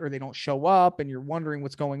quit or they don't show up and you're wondering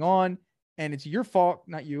what's going on. And it's your fault,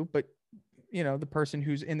 not you, but the person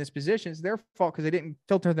who's in this position, is their fault because they didn't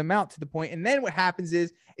filter them out to the point. And then what happens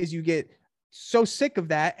is you get so sick of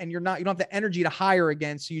that and you don't have the energy to hire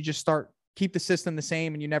again. So you just keep the system the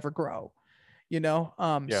same and you never grow, Yeah.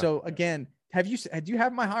 So again, do you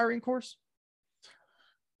have my hiring course?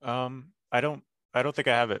 I don't think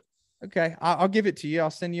I have it. Okay. I'll give it to you. I'll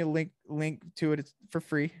send you a link to it. It's for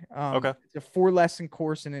free. Okay. It's a 4-lesson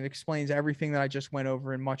course and it explains everything that I just went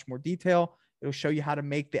over in much more detail. It'll show you how to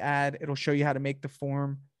make the ad. It'll show you how to make the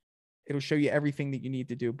form. It'll show you everything that you need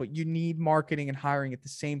to do, but you need marketing and hiring at the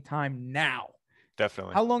same time now.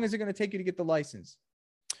 Definitely. How long is it going to take you to get the license?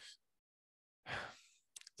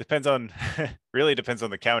 Really depends on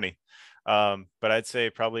the county. But I'd say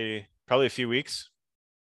probably a few weeks.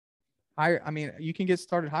 I mean, you can get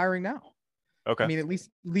started hiring now. Okay. I mean, at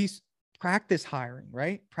least practice hiring,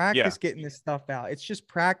 right? Practice getting this stuff out. It's just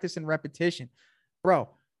practice and repetition. Bro,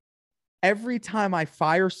 every time I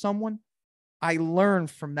fire someone, I learn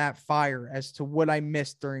from that fire as to what I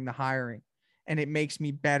missed during the hiring. And it makes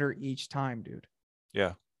me better each time, dude.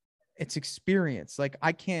 Yeah. It's experience. Like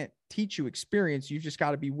I can't teach you experience. You've just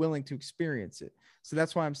got to be willing to experience it. So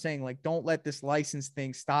that's why I'm saying, like, don't let this license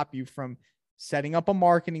thing stop you from setting up a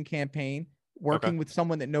marketing campaign, Okay. working with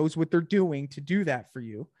someone that knows what they're doing to do that for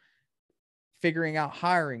you, figuring out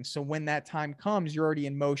hiring. So when that time comes, you're already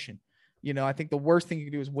in motion. I think the worst thing you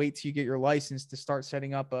can do is wait till you get your license to start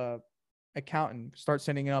setting up a accountant, start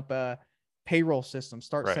setting up a payroll system,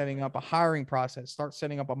 start Right. setting up a hiring process, start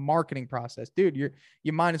setting up a marketing process. Dude,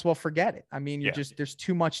 you might as well forget it. I mean, Yeah. there's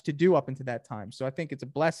too much to do up into that time. So I think it's a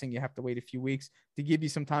blessing. You have to wait a few weeks to give you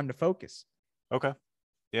some time to focus. Okay.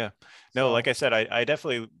 Yeah. No, like I said, I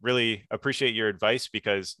definitely really appreciate your advice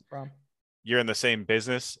because you're in the same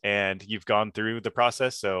business and you've gone through the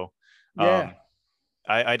process. So yeah,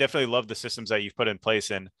 I definitely love the systems that you've put in place.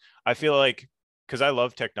 And I feel like, because I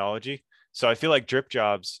love technology, so I feel like Drip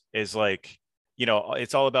Jobs is like,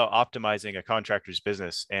 it's all about optimizing a contractor's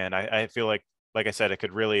business. And I feel like I said, it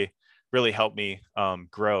could really, really help me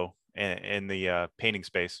grow in the painting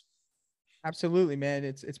space. absolutely, man.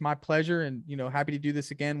 It's my pleasure, and happy to do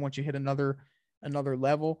this again once you hit another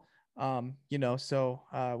level. So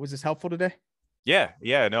was this helpful today? Yeah,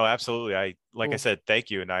 yeah, no, absolutely. Like I Cool. said, thank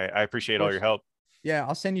you, and I Of appreciate all your course. help. Yeah,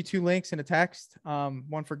 I'll send you 2 links in a text.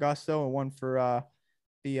 One for Gusto and one for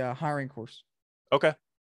the hiring course. Okay,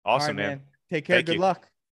 All right, awesome, man. man. Take care. Thank Good you. luck.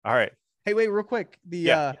 All right. Hey, wait, real quick.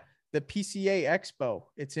 Yeah. The PCA Expo,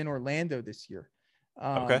 it's in Orlando this year.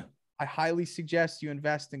 Okay. I highly suggest you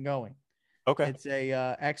invest in going. Okay. It's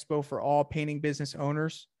a expo for all painting business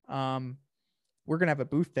owners. We're gonna have a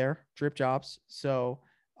booth there, Drip Jobs. So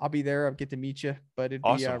I'll be there. I'll get to meet you, but it'd be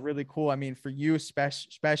Awesome. really cool. I mean, for you,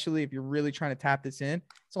 especially if you're really trying to tap this in,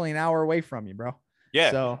 it's only an hour away from you, bro.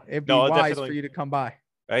 Yeah. So it'd be No, I'll wise definitely. for you to come by.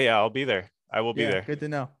 Yeah, I'll be there. I will be Yeah, there. good to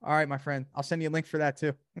know. All right, my friend. I'll send you a link for that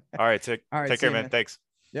too. All right. Take All right, take see care, you, man. Thanks.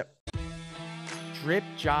 Yep. Drip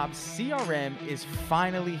Jobs CRM is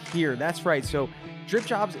finally here. That's right. So Drip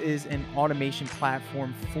Jobs is an automation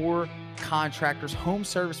platform for contractors, home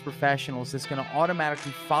service professionals that's going to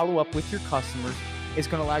automatically follow up with your customers. It's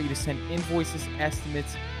going to allow you to send invoices,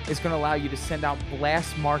 estimates. It's going to allow you to send out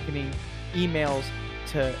blast marketing emails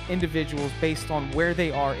to individuals based on where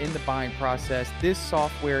they are in the buying process. This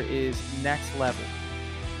software is next level.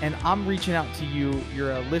 And I'm reaching out to you.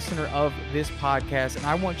 You're a listener of this podcast, and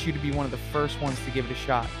I want you to be one of the first ones to give it a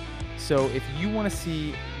shot. So if you want to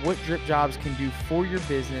see what Drip Jobs can do for your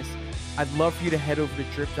business, I'd love for you to head over to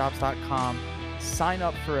dripjobs.com, sign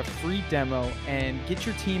up for a free demo, and get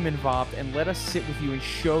your team involved, and let us sit with you and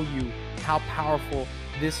show you how powerful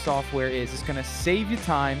this software is. It's going to save you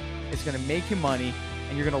time, it's going to make you money,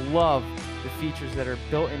 and you're going to love the features that are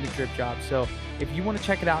built into Drip Jobs. So if you want to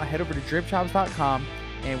check it out, head over to dripjobs.com.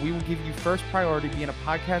 And we will give you first priority being a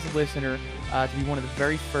podcast listener to be one of the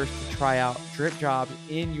very first to try out Drip Jobs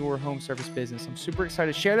in your home service business. I'm super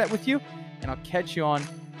excited to share that with you, and I'll catch you on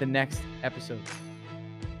the next episode.